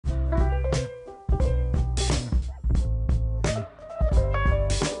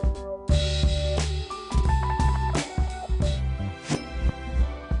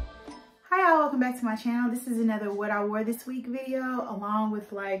to my channel. This is another what I wore this week video, along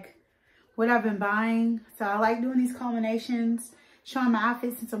with like what I've been buying. So I like doing these culminations, showing my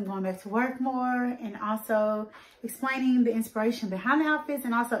outfits since I'm going back to work more, and also explaining the inspiration behind the outfits,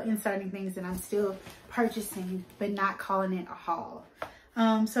 and also inserting things that I'm still purchasing but not calling it a haul.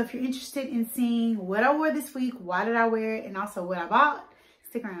 So if you're interested in seeing what I wore this week, why did I wear it, and also what I bought,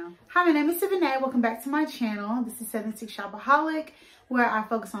 stick around. Hi, my name is Savannah. Welcome back to my channel. This is 76 Shopaholic, where I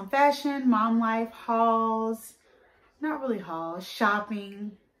focus on fashion, mom life, hauls, not really hauls,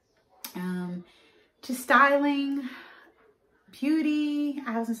 shopping, just styling, beauty.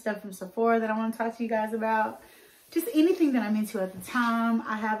 I have some stuff from Sephora that I want to talk to you guys about. Just anything that I'm into at the time.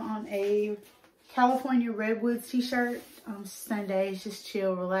 I have on a California Redwoods t-shirt. Sundays, just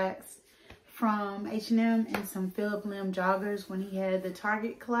chill, relax, from H&M, and some Phillip Lim joggers when he had the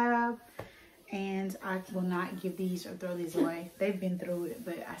Target collab. And I will not give these or throw these away. They've been through it,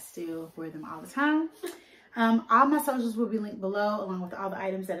 but I still wear them all the time. All my socials will be linked below, along with all the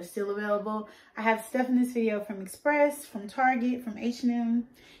items that are still available. I have stuff in this video from Express, from Target, from H&M,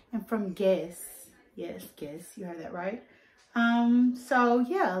 and from Guess. Yes, Guess, you heard that right. So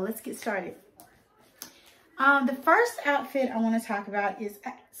yeah, let's get started. The first outfit I want to talk about is,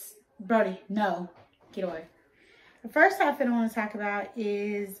 Brody, no, get away. The first outfit I want to talk about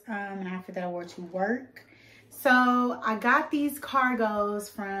is an outfit that I wore to work. So I got these cargos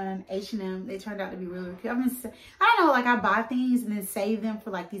from H&M. They turned out to be really cute. I don't know, like I buy things and then save them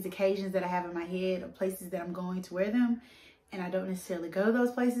for like these occasions that I have in my head, or places that I'm going to wear them. And I don't necessarily go to those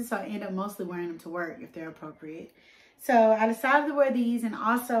places, so I end up mostly wearing them to work if they're appropriate. So I decided to wear these, and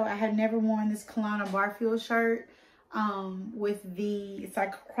also I had never worn this Kalana Barfield shirt with it's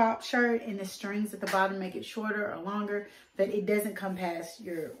like a crop shirt, and the strings at the bottom make it shorter or longer, but it doesn't come past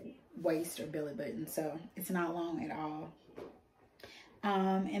your waist or belly button, so it's not long at all.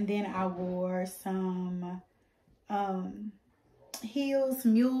 And then I wore some heels,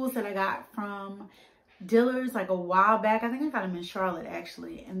 mules that I got from Dillard's like a while back. I think I got them in Charlotte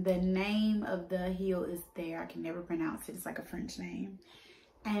actually, and the name of the heel is there. I can never pronounce it. It's like a French name.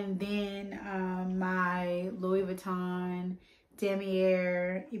 And then my Louis Vuitton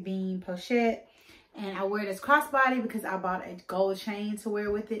Damier Ebene Pochette, and I wear it as crossbody because I bought a gold chain to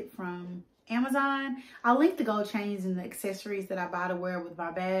wear with it from Amazon. I'll link the gold chains and the accessories that I buy to wear with my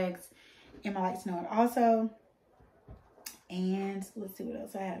bags in my Like to Know It also. And let's see what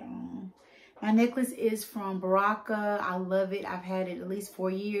else I had on. My necklace is from Baraka. I love it. I've had it at least 4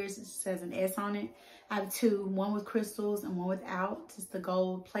 years. It just has an S on it. I have two, one with crystals and one without. It's the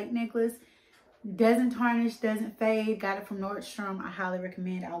gold plate necklace. Doesn't tarnish, doesn't fade. Got it from Nordstrom. I highly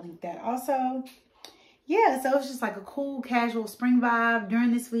recommend. I'll link that also. Yeah, so it's just like a cool, casual spring vibe.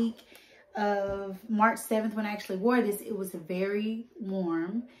 During this week of March 7th, when I actually wore this, it was very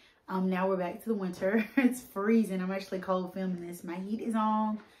warm. Now we're back to the winter. It's freezing. I'm actually cold filming this. My heat is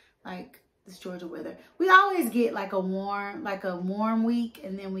on. Like, this Georgia weather. We always get like a warm week,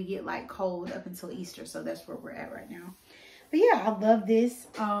 and then we get like cold up until Easter. So that's where we're at right now. But yeah, I love this.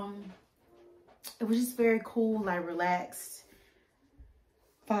 It was just very cool, like relaxed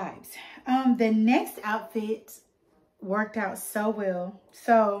vibes. The next outfit worked out so well.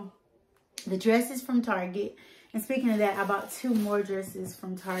 So the dress is from Target. And speaking of that, I bought 2 more dresses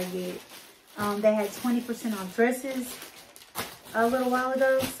from Target. They had 20% off dresses a little while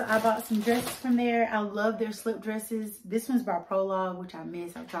ago, so I bought some dresses from there. I love their slip dresses. This one's by Prologue, which I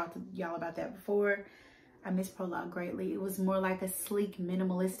miss. I've talked to y'all about that before. I miss Prologue greatly. It was more like a sleek,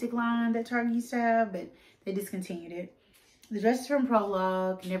 minimalistic line that Target used to have, but they discontinued it. The dress is from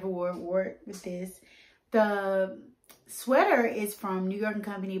Prologue. Never wore it with this. The sweater is from New York &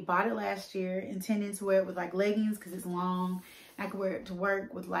 Company. Bought it last year, intending to wear it with like leggings because it's long. I could wear it to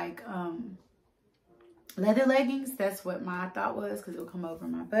work with like leather leggings. That's what my thought was, because it would come over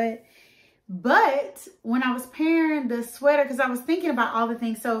my butt. But when I was pairing the sweater, because I was thinking about all the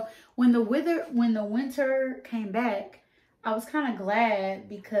things, so when the winter came back, I was kind of glad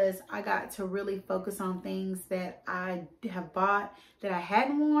because I got to really focus on things that I have bought that I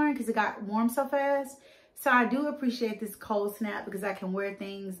hadn't worn because it got warm so fast. So I do appreciate this cold snap because I can wear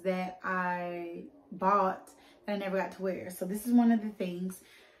things that I bought that I never got to wear. So this is one of the things.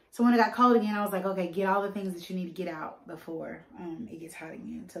 So when it got cold again, I was like, okay, get all the things that you need to get out before it gets hot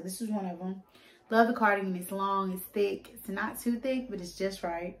again. So this is one of them. Love the cardigan. It's long, it's thick. It's not too thick, but it's just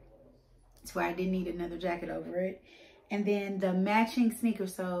right. It's where I didn't need another jacket over it. And then the matching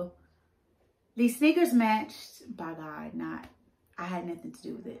sneakers. So these sneakers matched, by God, I had nothing to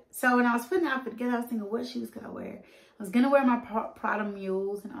do with it. So when I was putting the outfit together, I was thinking, what shoes could I wear? I was going to wear my Prada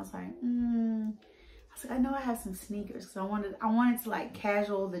mules, and I was like, I know I have some sneakers, because I wanted to like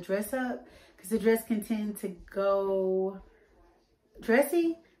casual the dress up, because the dress can tend to go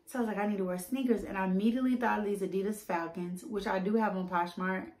dressy. So I was like, I need to wear sneakers. And I immediately thought of these Adidas Falcons, which I do have on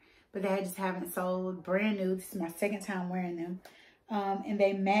Poshmark, but they just haven't sold. Brand new. This is my second time wearing them. And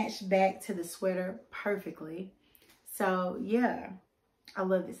they match back to the sweater perfectly. So yeah, I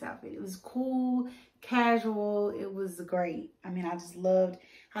love this outfit. It was cool, casual. It was great. I mean, I just loved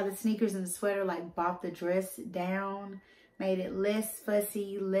how the sneakers and the sweater like brought the dress down, made it less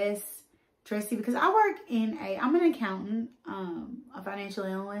fussy, less dressy, because I work in I'm an accountant, a financial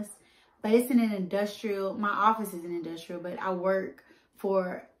analyst, but it's in an industrial, my office is an industrial, but I work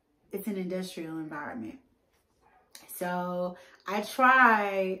for, it's an industrial environment. So I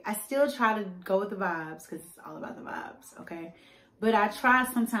still try to go with the vibes, because it's all about the vibes, okay? But I try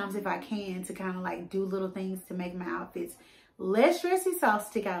sometimes, if I can, to kind of like do little things to make my outfits less dressy, so I'll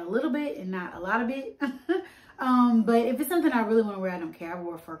stick out a little bit and not a lot of it. But if it's something I really want to wear, I don't care. I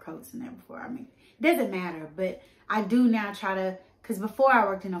wore fur coats in there before. I mean, it doesn't matter. But I do now try to, because before I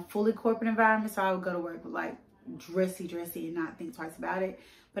worked in a fully corporate environment, so I would go to work with like dressy and not think twice about it.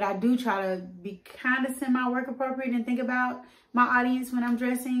 But I do try to be kind of semi-work appropriate and think about my audience when I'm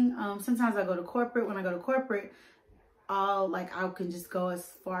dressing. Sometimes I go to corporate. When I go to corporate, I can just go as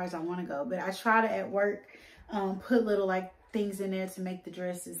far as I want to go. But I try to, at work, put little like things in there to make the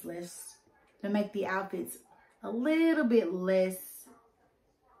dresses to make the outfits a little bit less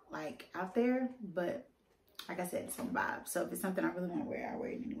like out there. But like I said, it's on the vibe. So if it's something I really want to wear, I wear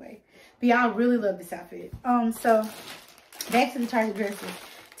it anyway. But y'all, really love this outfit. So back to the Target dresses.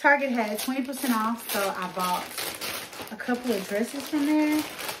 Target had 20% off, so I bought a couple of dresses from there.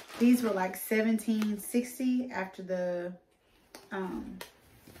 These were like $17.60 after the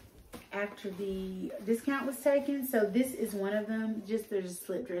discount was taken. So this is one of them. They're just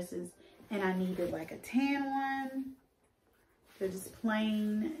slip dresses. And I needed like a tan one. They're just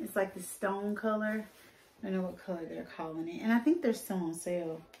plain. It's like the stone color. I don't know what color they're calling it. And I think they're still on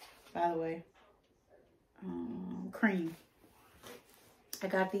sale, by the way. Cream. I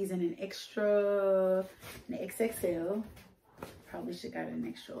got these in an XXL. Probably should have got an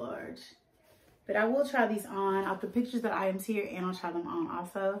extra large. But I will try these on. I'll put pictures of the items here and I'll try them on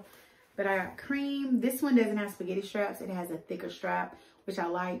also. But I got cream. This one doesn't have spaghetti straps. It has a thicker strap, which I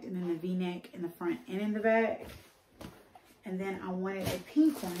liked. And then the V-neck in the front and in the back. And then I wanted a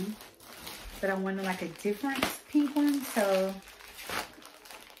pink one. But I wanted like a different pink one. So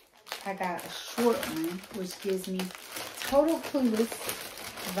I got a short one, which gives me total Clueless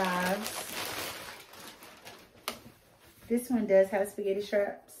vibes. This one does have spaghetti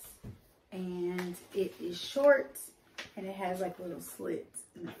straps. And it is short. And it has like little slits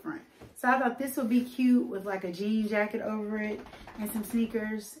in the front. So I thought this would be cute with like a jean jacket over it and some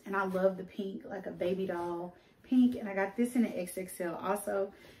sneakers. And I love the pink, like a baby doll pink. And I got this in an XXL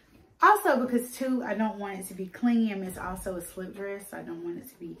also. Also because too, I don't want it to be clingy. I mean, it's also a slip dress. So I don't want it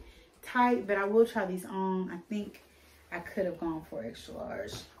to be tight. But I will try these on. I think I could have gone for extra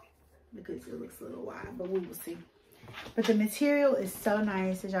large because it looks a little wide. But we will see. But the material is so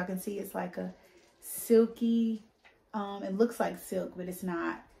nice. As y'all can see, it's like a silky... it looks like silk, but it's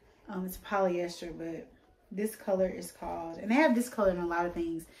not. It's polyester, but this color is called, and they have this color in a lot of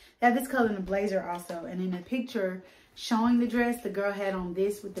things. They have this color in the blazer also. And in the picture showing the dress, the girl had on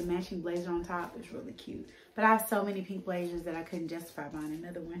this with the matching blazer on top. It's really cute. But I have so many pink blazers that I couldn't justify buying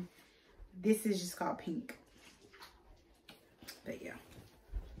another one. This is just called pink. But yeah,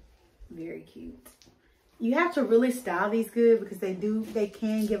 very cute. You have to really style these good because they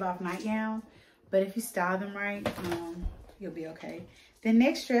can give off nightgown. But if you style them right, you'll be okay. The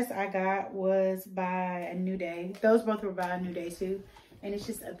next dress I got was by A New Day. Those both were by A New Day too. And it's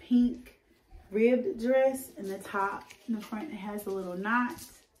just a pink ribbed dress. In the top, in the front, it has a little knot,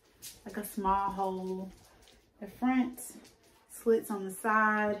 like a small hole. The front, slits on the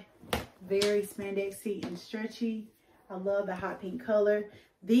side, very spandexy and stretchy. I love the hot pink color.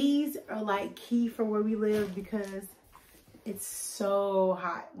 These are like key for where we live because it's so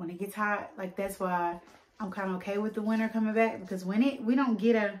hot. When it gets hot, like that's why I'm kind of okay with the winter coming back, because when we don't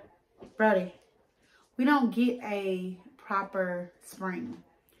get a proper spring.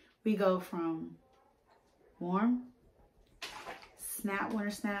 We go from warm,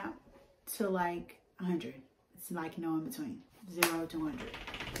 winter snap to like 100. It's like no in between, 0 to 100.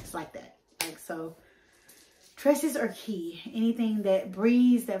 It's like that. Like, so dresses are key. Anything that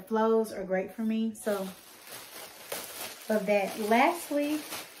breathes, that flows are great for me. So of that. Lastly,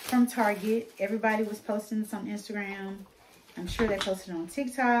 from Target, everybody was posting this on Instagram. I'm sure they posted it on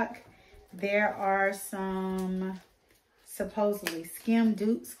TikTok. There are some supposedly Skims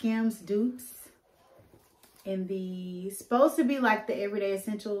dupes in the, supposed to be like the everyday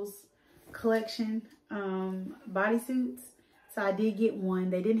essentials collection bodysuits. So I did get one.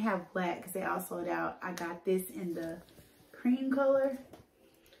 They didn't have black because they all sold out. I got this in the cream color.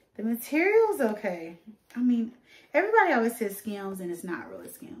 The material's okay. I mean, everybody always says Skims and it's not really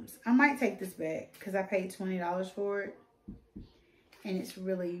Skims. I might take this back because I paid $20 for it. And it's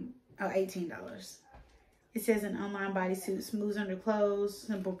really, oh, $18. It says an online bodysuit, smooths under clothes,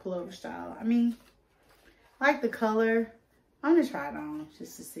 simple pullover style. I mean, I like the color. I'm gonna try it on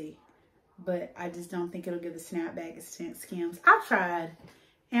just to see. But I just don't think it'll give the snapback as Skims. I've tried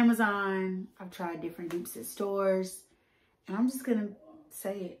Amazon. I've tried different dupes at stores. And I'm just gonna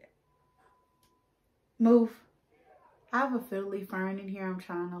say it. Move. I have a fiddly fern in here. I'm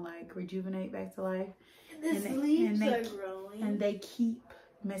trying to like rejuvenate back to life. The leaves are growing. And they keep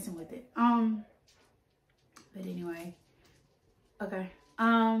messing with it. But anyway. Okay.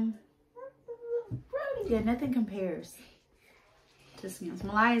 Yeah, nothing compares to Skims.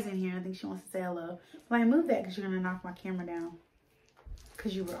 Malaya's in here. I think she wants to say hello. Malaya, move that because you're going to knock my camera down.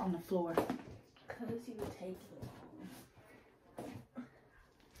 Because you were on the floor. Because you were taking long.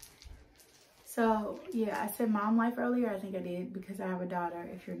 So, yeah, I said mom life earlier. I think I did because I have a daughter.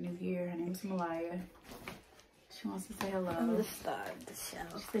 If you're new here, her name's Malaya. She wants to say hello. I'm the star of the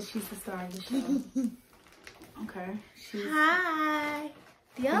show. She said she's the star of the show. Okay. Hi.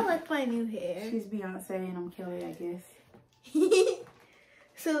 Do y'all like my new hair? She's Beyonce and I'm Kelly, I guess.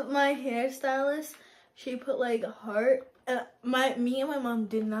 So my hairstylist, she put like a heart. Me and my mom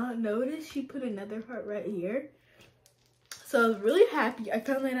did not notice. She put another heart right here. So I was really happy. I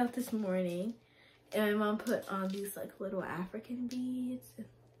found that out this morning. And my mom put on these like little African beads.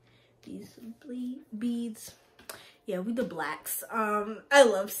 These beads. Yeah, we the blacks. I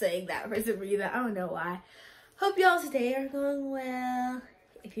love saying that for some reason. I don't know why. Hope y'all's day are going well.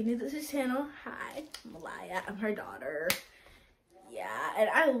 If you're new to this channel, hi, I'm Malaya. I'm her daughter. Yeah, and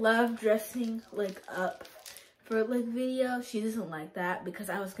I love dressing like up for like video. She doesn't like that because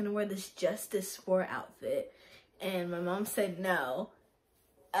I was gonna wear this Justice Sport outfit, and my mom said no.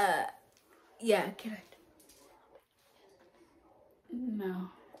 Yeah, can I? No.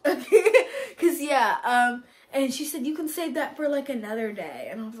 Okay, cause yeah, and she said you can save that for like another day,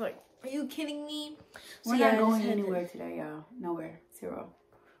 and I was like, are you kidding me? We're not going anywhere today, y'all. Nowhere. Zero.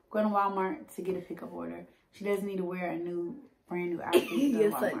 Going to Walmart to get a pickup order. She doesn't need to wear a brand new outfit.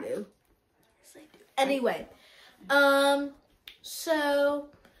 Yes, I do. Yes, I do. Anyway, so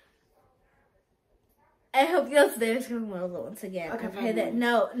I hope y'all's day is going well once again. Okay, I pray that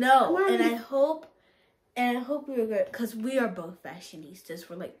no, and I hope we were good because we are both fashionistas.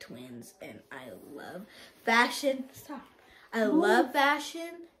 We're like twins, and I love fashion. Stop. I love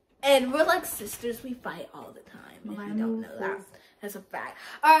fashion, and we're like sisters. We fight all the time. If you don't know that, that's a fact.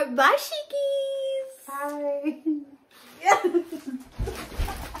 All right, bye, Sheikies. Bye. Yeah.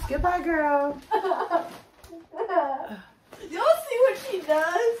 Goodbye, girl. Y'all see what she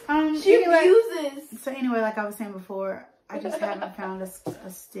does? She anyway, abuses. So anyway, like I was saying before, I just haven't found a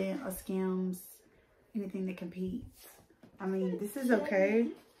Skims, anything that competes. I mean, this is okay.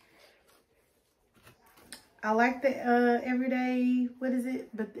 I like the everyday, what is it?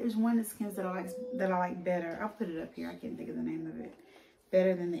 But there's one at Skims that I like better. I'll put it up here. I can't think of the name of it.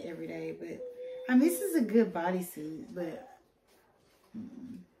 Better than the everyday, but I mean, this is a good bodysuit, but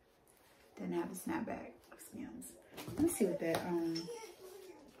didn't have the snapback of Skims. Let me see what that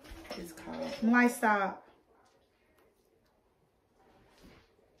is called. Why stop?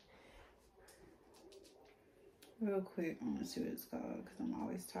 Real quick, I want to see what it's called because I'm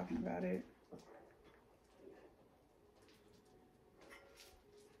always talking about it.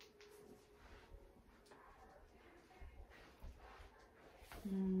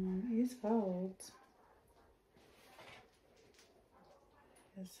 It's called.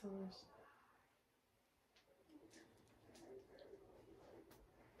 Source.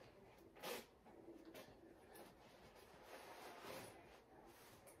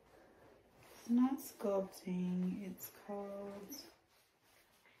 It's not sculpting, it's called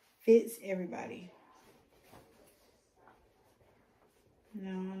Fits Everybody.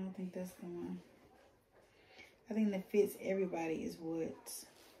 No, I don't think that's the one. I think the Fits Everybody is what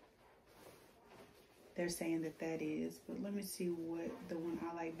they're saying that is, but let me see what the one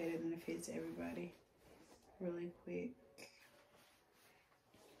I like better than the Fits Everybody really quick.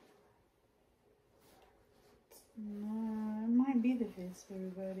 No, it might be the Fits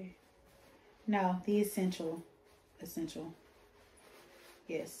Everybody. No, the Essential.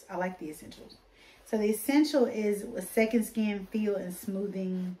 Yes, I like the Essentials. So the Essential is a second skin feel and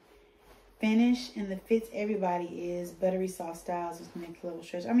smoothing finish, and the Fits Everybody is buttery soft styles with next level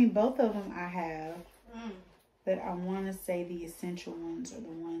stretch. I mean, both of them I have. But I want to say the essential ones are the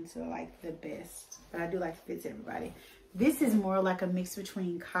ones that are like the best. But I do like Fits Everybody. This is more like a mix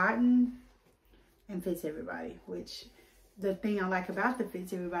between cotton and Fits Everybody, which the thing I like about the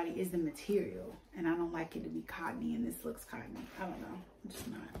Fits Everybody is the material. And I don't like it to be cottony, and this looks cottony. I don't know. I'm just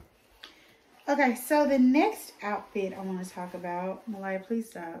not. Okay, so the next outfit I want to talk about. Malaya, please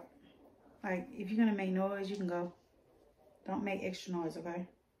stop. Like, if you're going to make noise, you can go. Don't make extra noise, okay?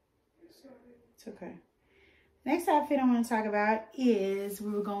 It's okay. Next outfit I want to talk about is,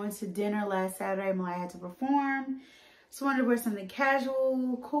 we were going to dinner last Saturday. Malaya had to perform. Just wanted to wear something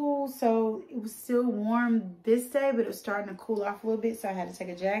casual, cool. So it was still warm this day, but it was starting to cool off a little bit. So I had to take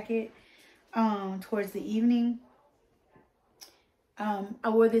a jacket towards the evening. I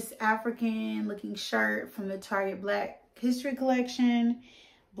wore this African looking shirt from the Target Black History Collection.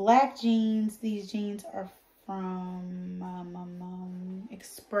 Black jeans. These jeans are from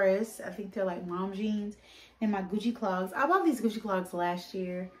Express. I think they're like mom jeans. And my Gucci clogs. I bought these Gucci clogs last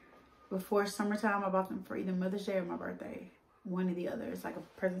year before summertime. I bought them for either Mother's Day or my birthday. One or the other. It's like a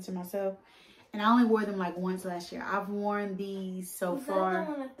present to myself. And I only wore them like once last year. I've worn these so far. Was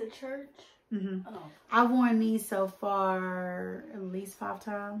that the one at the church? Mm-hmm. Oh. I've worn these so far at least 5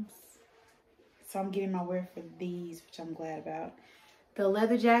 times. So I'm getting my wear for these, which I'm glad about. The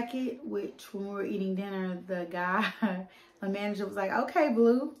leather jacket, which when we were eating dinner, the guy, the manager was like, okay,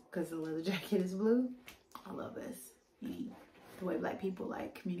 blue, because the leather jacket is blue. I love this. The way Black people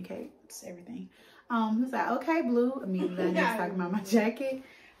like communicate, it's everything. He was like, okay, blue. Immediately I knew he was talking about my jacket.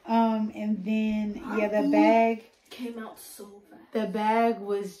 And then, yeah, the bag came out so fast. The bag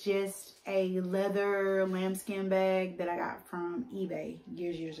was just a leather lambskin bag that I got from eBay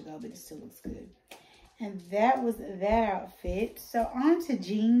years ago, but it still looks good. And that was that outfit. So on to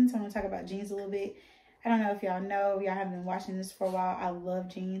jeans. I'm going to talk about jeans a little bit. I don't know if y'all know. Y'all haven't been watching this for a while. I love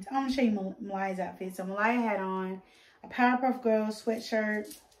jeans. I'm going to show you Malaya's outfit. So Malaya had on a Powerpuff Girls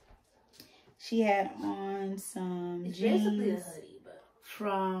sweatshirt. She had on some jeans basically a hoodie, but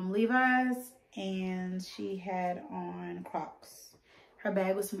from Levi's. And she had on Crocs. Her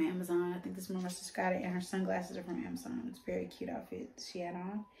bag was from Amazon. I think this one my sister got it. And her sunglasses are from Amazon. It's a very cute outfit she had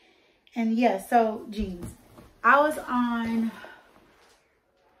on. And yeah, so jeans. I was on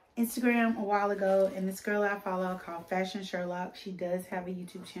Instagram a while ago, and this girl I follow called Fashion Sherlock. She does have a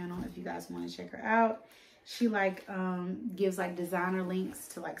YouTube channel if you guys want to check her out. She like gives like designer links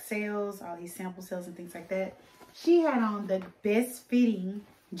to like sales, all these sample sales and things like that. She had on the best fitting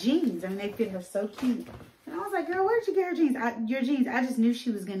jeans. I mean, they fit her so cute. And I was like, girl, where'd you get her jeans? Your jeans. I just knew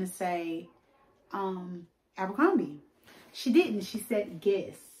she was gonna say Abercrombie. She didn't. She said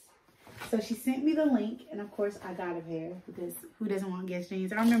Guess. So she sent me the link, and of course I got a pair because who doesn't want Guess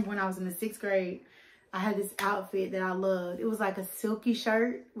jeans? I remember when I was in the 6th grade, I had this outfit that I loved. It was like a silky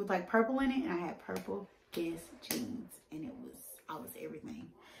shirt with like purple in it, and I had purple Guess jeans, and I was everything.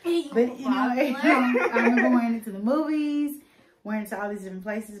 But anyway, I remember wearing it to the movies, wearing it to all these different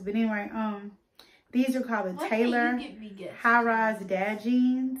places. But anyway, these are called the Taylor High Rise Dad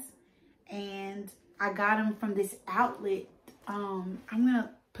jeans, and I got them from this outlet. I'm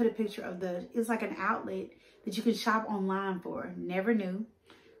gonna put a picture of it's like an outlet that you can shop online for. Never knew.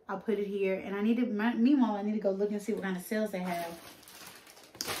 I'll put it here. And meanwhile, I need to go look and see what kind of sales they have.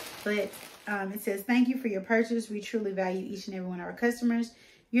 But it says, thank you for your purchase. We truly value each and every one of our customers.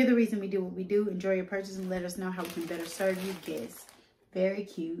 You're the reason we do what we do. Enjoy your purchase and let us know how we can better serve you. Guess. Very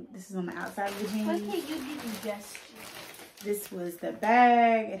cute. This is on the outside of the jeans. Why can't you give me Guess? This was the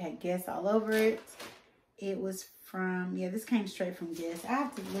bag. It had Guess all over it. It was from, yeah, this came straight from Guess. I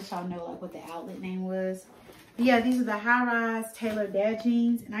have to let y'all know like what the outlet name was. But yeah, these are the High Rise Taylor Dad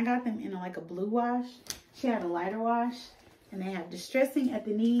jeans, and I got them in like a blue wash. She had a lighter wash, and they have distressing at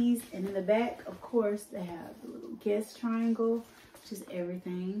the knees, and in the back, of course, they have the little Guess triangle, which is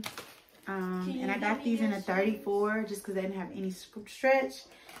everything. And I got these in a 34 just because they didn't have any stretch.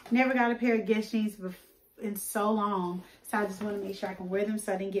 Never got a pair of Guess jeans in so long, so I just want to make sure I can wear them.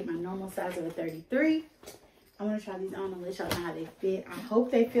 So I didn't get my normal size of a 33. I'm going to try these on and let y'all know how they fit. I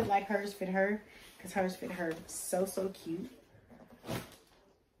hope they fit like hers fit her, because hers fit her so cute.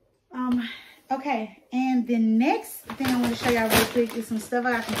 Okay, and the next thing I want to show y'all real quick is some stuff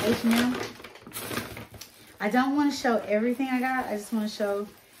I got from H&M. I don't want to show everything I got. I just want to show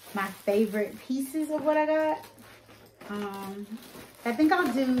my favorite pieces of what I got. I think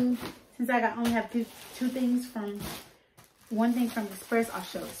I'll do, since I only have two things from, one thing from Express, I'll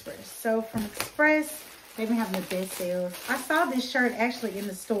show Express. So from Express, they've been having the best sales. I saw this shirt actually in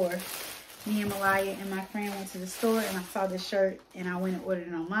the store. Me and Malaya and my friend went to the store, and I saw this shirt, and I went and ordered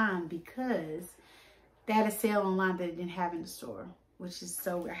it online because they had a sale online that it didn't have in the store, which is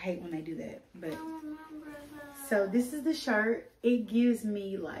so, I hate when they do that. But So this is the shirt. It gives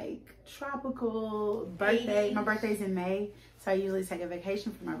me like tropical birthday. 80s. My birthday's in May, so I usually take a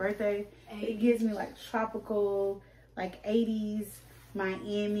vacation for my birthday. It gives me like tropical, like 80s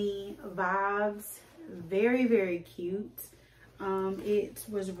Miami vibes. Very, very cute. It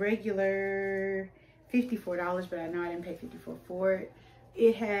was regular $54, but I know I didn't pay $54 for it.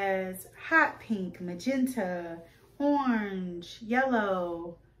 It has hot pink, magenta, orange,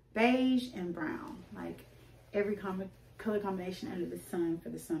 yellow, beige, and brown. Like every color combination under the sun for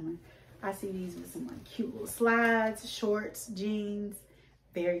the summer. I see these with some like cute little slides, shorts, jeans.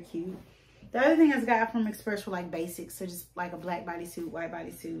 Very cute. The other thing I got from Express were like basics. So just like a black bodysuit, white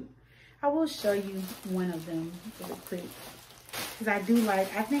bodysuit. I will show you one of them really quick. Because I do like,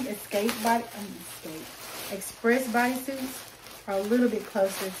 I think Express bodysuits are a little bit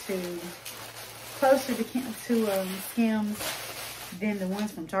closer to Skims than the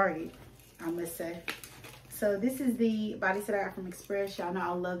ones from Target, I must say. So this is the bodysuit I got from Express. Y'all know I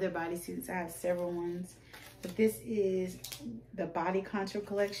love their bodysuits. I have several ones. But this is the Body Contour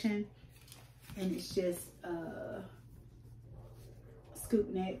collection. And it's just a scoop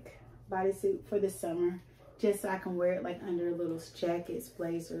neck bodysuit for the summer. Just so I can wear it like under little jackets,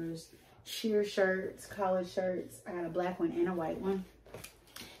 blazers, sheer shirts, collared shirts. I got a black one and a white one.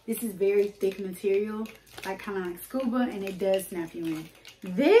 This is very thick material, like kind of like scuba, and it does snap you in.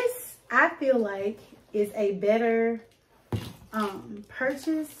 This, I feel like, is a better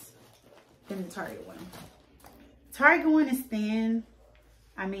purchase than the Target one. Target one is thin.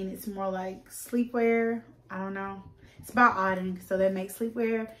 I mean, it's more like sleepwear. I don't know. It's about Auden, so that makes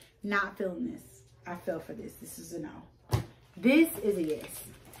sleepwear. Not feeling this. I fell for this. This is a no. This is a yes.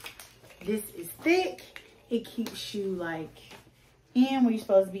 This is thick. It keeps you like in where you're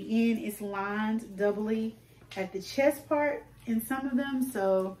supposed to be in. It's lined doubly at the chest part in some of them.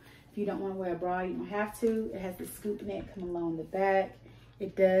 So if you don't want to wear a bra, you don't have to. It has the scoop neck coming along the back.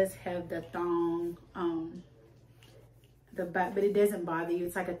 It does have the thong, the back, but it doesn't bother you.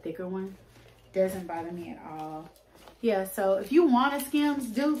 It's like a thicker one. Doesn't bother me at all. Yeah, so if you want a Skims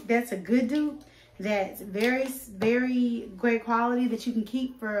dupe, that's a good dupe. That's very, very great quality that you can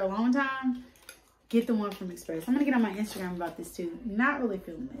keep for a long time. Get the one from Express. I'm gonna get on my Instagram about this too. Not really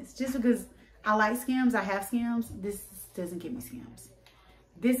feeling this. Just because I like Skims, I have Skims. This doesn't give me Skims.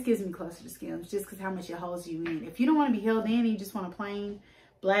 This gives me closer to Skims just because how much it holds you in. If you don't want to be held in and you just want a plain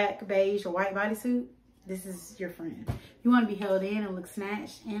black, beige, or white bodysuit, this is your friend. If you want to be held in and look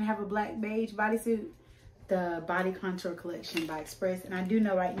snatched and have a black, beige bodysuit, the Body Contour collection by Express. And I do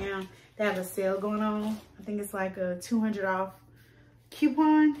know right now they have a sale going on. I think it's like a $200 off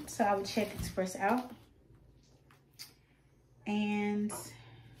coupon. So I would check Express out. And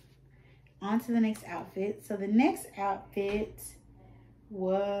on to the next outfit. So the next outfit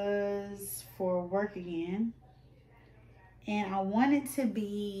was for work again. And I want it to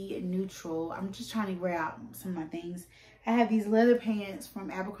be neutral. I'm just trying to wear out some of my things. I have these leather pants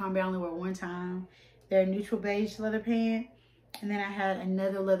from Abercrombie. I only wore one time. They're a neutral beige leather pant. And then I had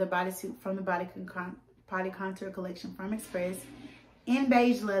another leather bodysuit from the Body Contour collection from Express in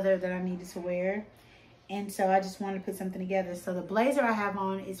beige leather that I needed to wear. And so I just wanted to put something together. So the blazer I have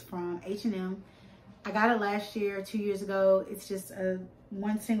on is from H&M. I got it last year, 2 years ago. It's just a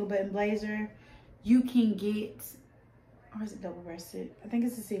one single button blazer. You can get, or is it double breasted? I think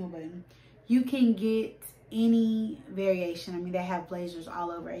it's a single button. You can get any variation. I mean, they have blazers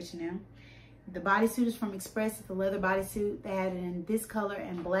all over H&M. The bodysuit is from Express. It's a leather bodysuit. They had it in this color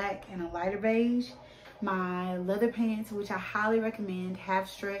and black and a lighter beige. My leather pants, which I highly recommend, half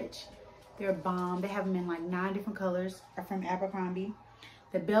stretch. They're bomb. They have them in like 9 different colors, are from Abercrombie.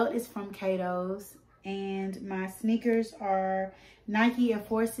 The belt is from Cato's. And my sneakers are Nike Air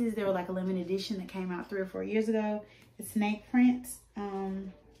Forces. They were like a limited edition that came out 3 or 4 years ago. The snake prints.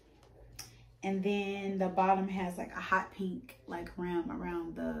 And then the bottom has like a hot pink like rim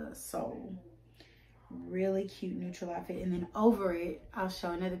around the sole. Really cute neutral outfit. And then over it, I'll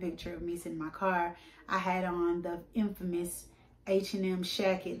show another picture of me sitting in my car. I had on the infamous H&M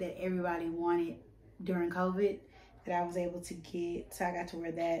shacket that everybody wanted during COVID that I was able to get. So I got to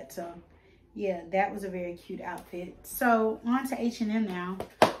wear that. So yeah, that was a very cute outfit. So on to H&M now.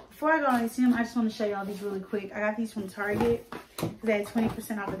 Before I go on H&M, I just want to show y'all these really quick. I got these from Target. They had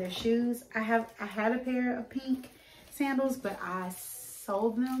 20% off of their shoes. I had a pair of pink sandals, but I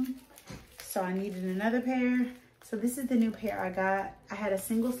sold them. So I needed another pair. So this is the new pair I got. I had a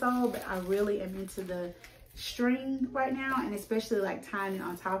single sole, but I really am into the string right now, and especially like tying it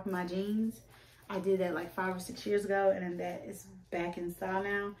on top of my jeans. I did that like 5 or 6 years ago, and then that is back in style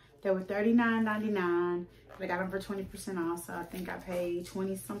now. They were $39.99, but I got them for 20% off, so I think I paid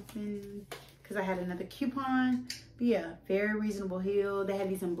 20 something, because I had another coupon. But yeah, very reasonable heel. They had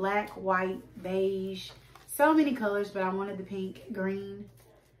these in black, white, beige, so many colors, but I wanted the pink, green.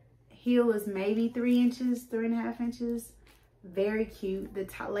 Heel is maybe 3 inches, 3.5 inches. Very cute. The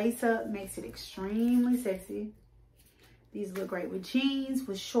lace up makes it extremely sexy. These look great with jeans,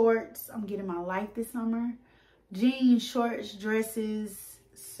 with shorts. I'm getting my life this summer. Jeans, shorts, dresses,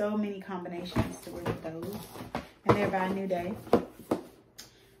 so many combinations to wear with those. And they're by New Day.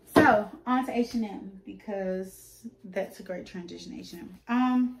 So, on to H&M, because that's a great transition,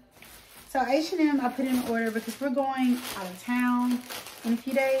 H&M. So H&M, I put in an order because we're going out of town in a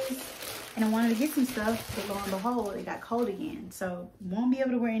few days. And I wanted to get some stuff, but lo and behold, it got cold again. So, won't be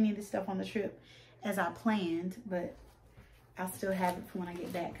able to wear any of this stuff on the trip as I planned. But I'll still have it for when I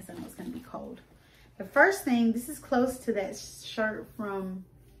get back because I know it's going to be cold. The first thing, this is close to that shirt from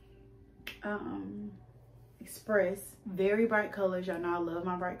Express. Very bright colors. Y'all know I love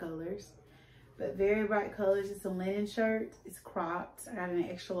my bright colors. But very bright colors. It's a linen shirt. It's cropped. I got an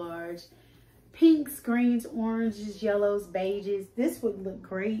extra large. Pinks, greens, oranges, yellows, beiges. This would look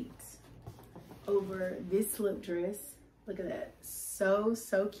great over this slip dress. Look at that. So,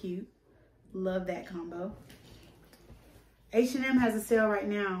 so cute. Love that combo. H&M has a sale right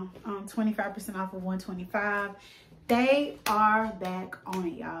now. 25% off of $125. They are back on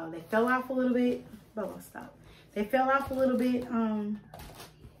it, y'all. They fell off a little bit. Bubba, stop. They fell off a little bit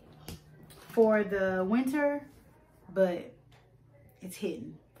for the winter, but it's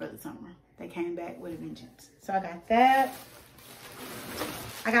hidden for the summer. They came back with a vengeance. So I got that.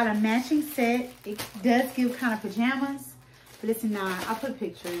 I got a matching set. It does give kind of pajamas, but it's not. I'll put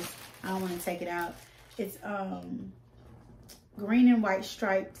pictures. I don't want to take it out. It's green and white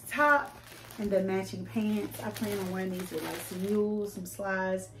striped top and the matching pants. I plan on wearing these with like some mules, some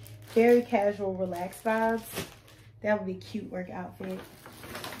slides. Very casual, relaxed vibes. That would be a cute work outfit.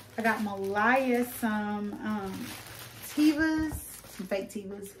 I got Malaya some Tevas, some fake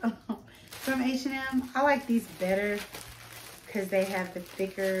Tevas from H&M. I like these better because they have the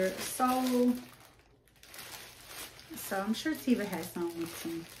thicker sole. So I'm sure Teva has some with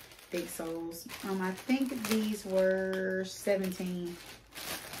some thick soles. I think these were $17.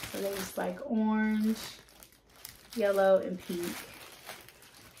 So they was like orange, yellow, and pink.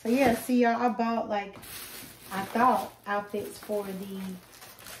 So yeah, see y'all, I bought like, I thought outfits for the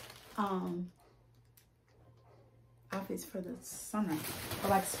summer or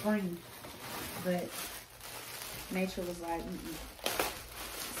like spring, but nature was like,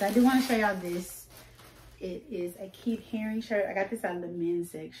 So I do want to show y'all this. It is a Keith Haring shirt. I got this out of the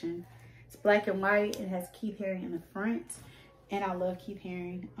men's section. It's black and white. It has Keith Haring in the front, and I love Keith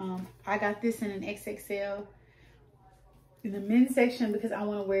Haring. I got this in an XXL in the men's section because I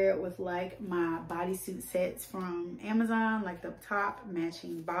want to wear it with like my bodysuit sets from Amazon, like the top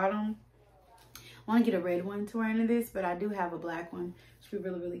matching bottom. I want to get a red one to wear into this, but I do have a black one, which would be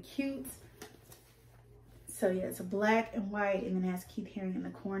really, really cute. So yeah, it's a black and white, and then it has Keith Haring in the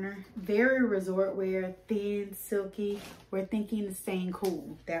corner. Very resort wear, thin, silky. We're thinking of staying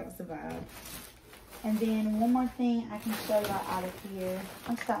cool. That was the vibe. And then one more thing I can show y'all out of here.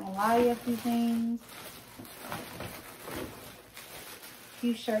 I just got Malaya a few things. A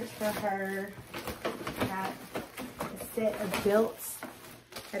few shirts for her. Got a set of belts.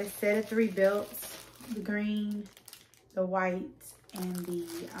 Got a set of 3 belts. The green, the white, and the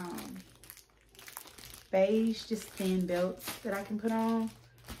beige, just thin belts that I can put on.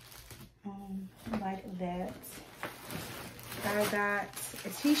 Like that. I got a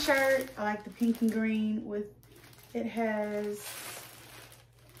t-shirt. I like the pink and green with, it has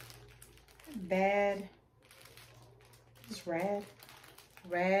bad, just rad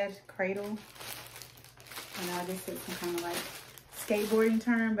cradle. I know this is some kind of like skateboarding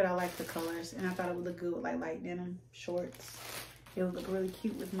term, but I like the colors, and I thought it would look good with like light denim shorts. It would look really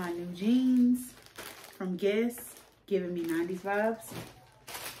cute with my new jeans from Guess, giving me 90s vibes.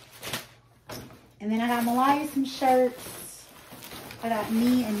 And then I got Malaya some shirts. I got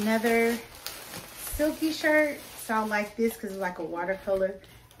me another silky shirt. So I like this because it's like a watercolor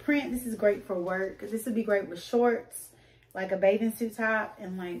print. This is great for work. This would be great with shorts, like a bathing suit top,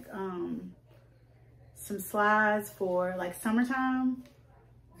 and like some slides for like summertime.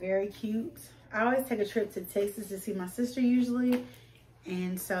 Very cute. I always take a trip to Texas to see my sister usually,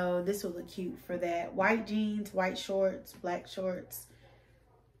 and so this will look cute for that. White jeans, white shorts, black shorts,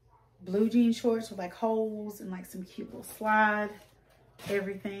 blue jean shorts with like holes and like some cute little slide,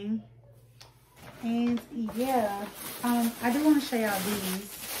 everything. And yeah, I do want to show y'all these.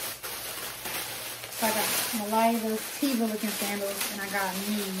 So I got Malaya those Teva looking sandals, and I got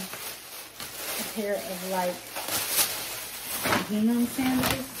me a pair of like gingham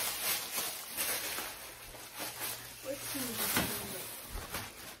sandals.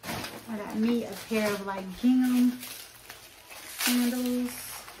 I got me a pair of like gingham sandals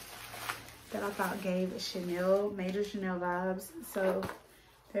that I thought gave a Chanel, major Chanel vibes. So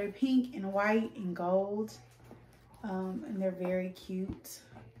they're pink and white and gold. And they're very cute.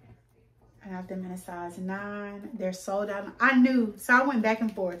 I got them in a size 9. They're sold out. I knew, so I went back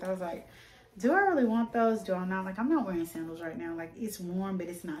and forth. I was like, do I really want those? Do I not? Like, I'm not wearing sandals right now. Like, it's warm, but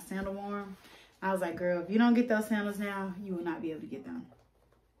it's not sandal warm. I was like, girl, if you don't get those sandals now, you will not be able to get them.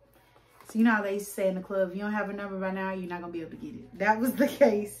 So you know how they used to say in the club, if you don't have a number by now, you're not going to be able to get it. That was the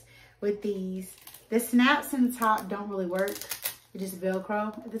case with these. The snaps in the top don't really work. It's just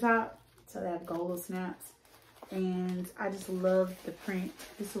Velcro at the top. So they have gold snaps. And I just love the print.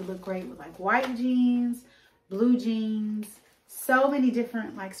 This will look great with like white jeans, blue jeans, so many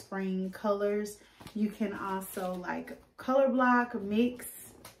different like spring colors. You can also like color block, mix.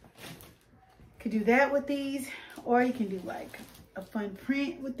 Could do that with these, or you can do like a fun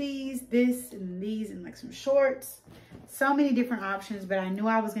print with these, this and these, and like some shorts. So many different options, but I knew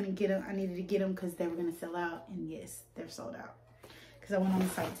I was gonna get them. I needed to get them because they were gonna sell out, and yes, they're sold out because I went on the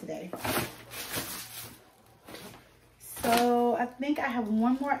site today. So I think I have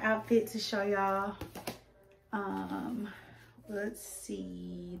one more outfit to show y'all. Let's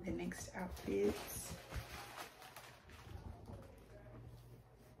see the next outfits.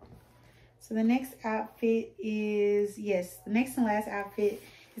 So the next outfit is, yes, the next and last outfit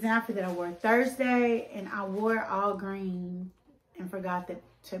is an outfit that I wore Thursday, and I wore all green and forgot that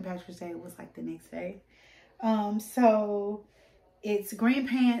St. Patrick's Day was like the next day. So it's green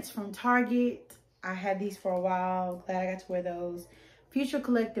pants from Target. I had these for a while. Glad I got to wear those. Future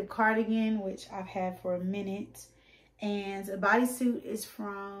Collective cardigan, which I've had for a minute. And a bodysuit is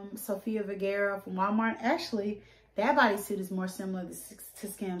from Sofia Vergara from Walmart. Actually, that bodysuit is more similar to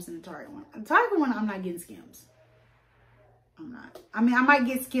Skims than the Target one. The Target one, I'm not getting Skims. I'm not. I mean, I might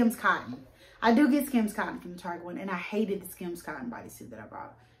get Skims cotton. I do get Skims cotton from the Target one, and I hated the Skims cotton bodysuit that I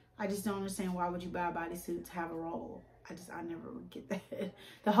bought. I just don't understand, why would you buy a bodysuit to have a roll? I never would get that.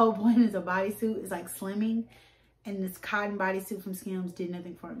 The whole point is a bodysuit is like slimming, and this cotton bodysuit from Skims did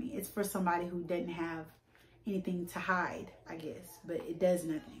nothing for me. It's for somebody who doesn't have anything to hide, I guess, but it does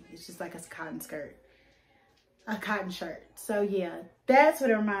nothing. It's just like a cotton skirt, a cotton shirt. So yeah, that's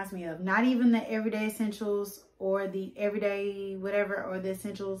what it reminds me of. Not even the everyday essentials or the everyday whatever or the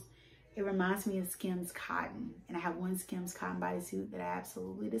essentials. It reminds me of Skims cotton, and I have one Skims cotton bodysuit that I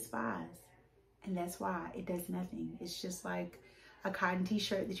absolutely despise. And that's why it does nothing. It's just like a cotton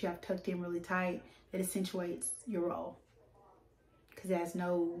t-shirt that you have tucked in really tight that accentuates your roll, because it has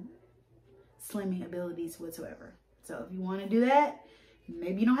no slimming abilities whatsoever. So if you want to do that,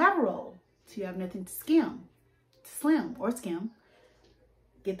 maybe you don't have a roll, so you have nothing to slim or skim.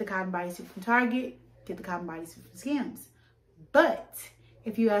 Get the cotton bodysuit from Target. Get the cotton bodysuit from Skims. But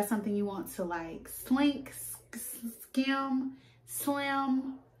if you have something you want to like slink, skim,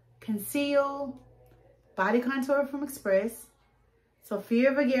 slim, conceal, body contour from Express.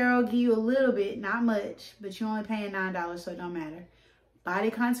 Sofia Vergara will give you a little bit, not much, but you're only paying $9, so it don't matter.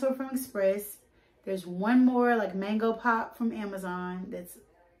 Body contour from Express. There's one more like Mango Pop from Amazon that's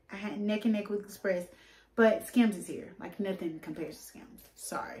neck and neck with Express, but Skims is here. Like nothing compares to Skims.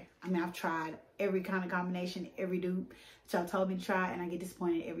 Sorry. I mean, I've tried every kind of combination, every dupe that y'all told me to try, and I get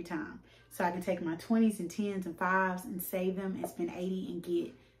disappointed every time. So I can take my 20s and 10s and 5s and save them and spend 80 and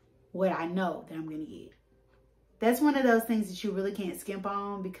get what I know that I'm going to get. That's one of those things that you really can't skimp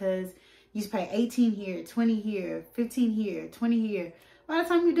on, because you just pay 18 here, 20 here, 15 here, 20 here. By the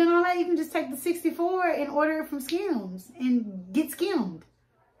time you're done all that, you can just take the 64 and order it from Skims and get skimmed.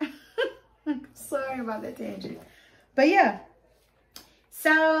 Sorry about that tangent. But yeah.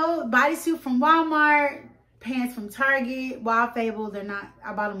 So, bodysuit from Walmart, pants from Target, Wild Fable, they're not,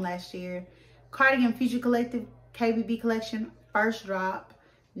 I bought them last year. Cardigan Future Collective KBB collection, first drop.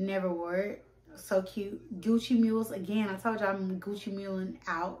 Never wore it. So cute. Gucci mules. Again, I told you I'm Gucci muling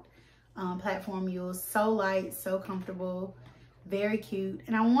out. Platform mules. So light, so comfortable. Very cute.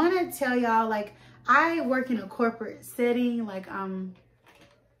 And I want to tell y'all, like, I work in a corporate setting. Like, a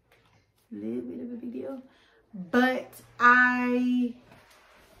little bit of a big deal. But I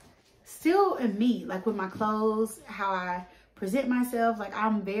still am me. Like, with my clothes, how I present myself. Like,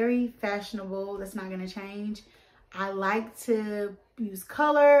 I'm very fashionable. That's not going to change. I like to use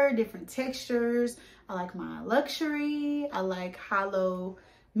color, different textures. I like my luxury. I like high-low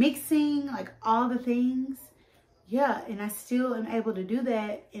mixing, like all the things. Yeah, and I still am able to do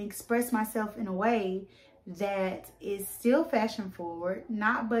that and express myself in a way that is still fashion forward,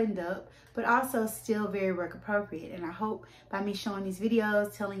 not buttoned up, but also still very work appropriate. And I hope by me showing these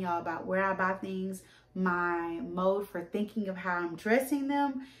videos, telling y'all about where I buy things, my mode for thinking of how I'm dressing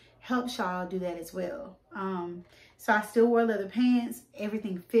them helps y'all do that as well. So I still wore leather pants.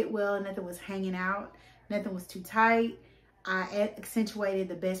 Everything fit well. Nothing was hanging out. Nothing was too tight. I accentuated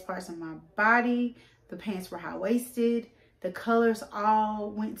the best parts of my body. The pants were high-waisted. The colors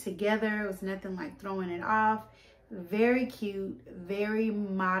all went together. It was nothing like throwing it off. Very cute, very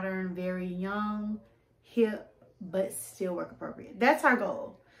modern, very young, hip, but still work appropriate. That's our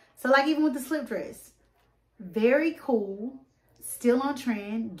goal. So like even with the slip dress, very cool, still on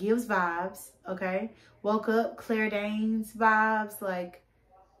trend, gives vibes, okay? Woke up, Claire Danes vibes, like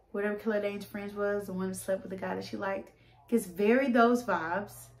whatever Claire Danes' friend was, the one that slept with the guy that she liked. Gives very those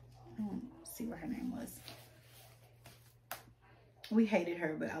vibes. Let's see what her name was. We hated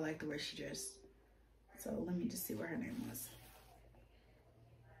her, but I like the way she dressed. So let me just see what her name was.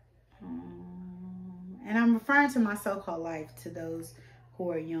 And I'm referring to my so-called life to those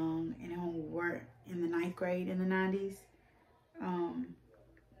who are young and who were in the 9th grade in the 90s.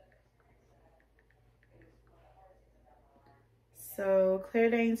 So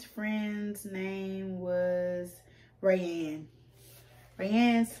Claire Danes' friend's name was Rayanne.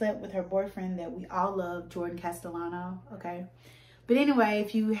 Rayanne slept with her boyfriend that we all love, Jordan Castellano, okay? But anyway,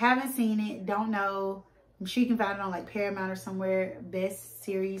 if you haven't seen it, don't know, I'm sure you can find it on like Paramount or somewhere. Best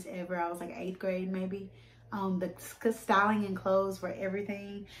series ever. I was like 8th grade maybe. The styling and clothes for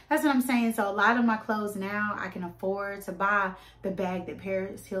everything. That's what I'm saying. So a lot of my clothes now, I can afford to buy the bag that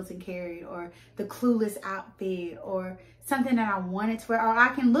Paris Hilton carried, or the Clueless outfit, or something that I wanted to wear. Or I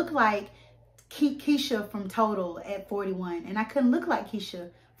can look like Keisha from Total at 41. And I couldn't look like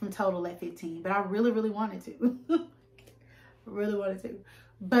Keisha from Total at 15. But I really, really wanted to. Really wanted to.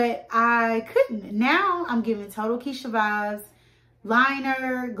 But I couldn't. Now I'm giving Total Keisha vibes.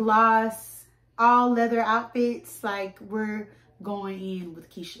 Liner, gloss, all leather outfits. Like we're going in with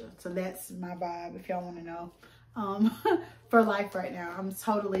Keisha. So that's my vibe if y'all want to know. For life right now. I'm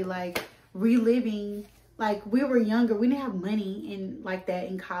totally like reliving. Like we were younger. We didn't have money in like that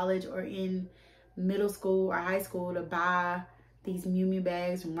in college or in middle school or high school to buy these Miu Miu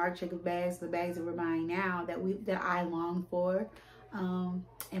bags or Marc Jacobs bags, the bags that we're buying now that I long for,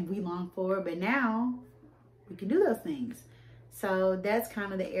 and we long for, but now we can do those things. So that's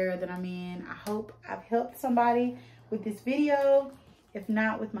kind of the era that I'm in. I hope I've helped somebody with this video. If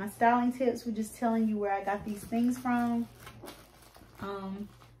not with my styling tips, we're just telling you where I got these things from.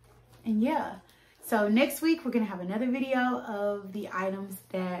 And yeah, so next week we're gonna have another video of the items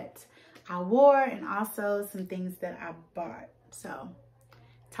that I wore and also some things that I bought. So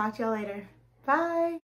talk to y'all later. Bye.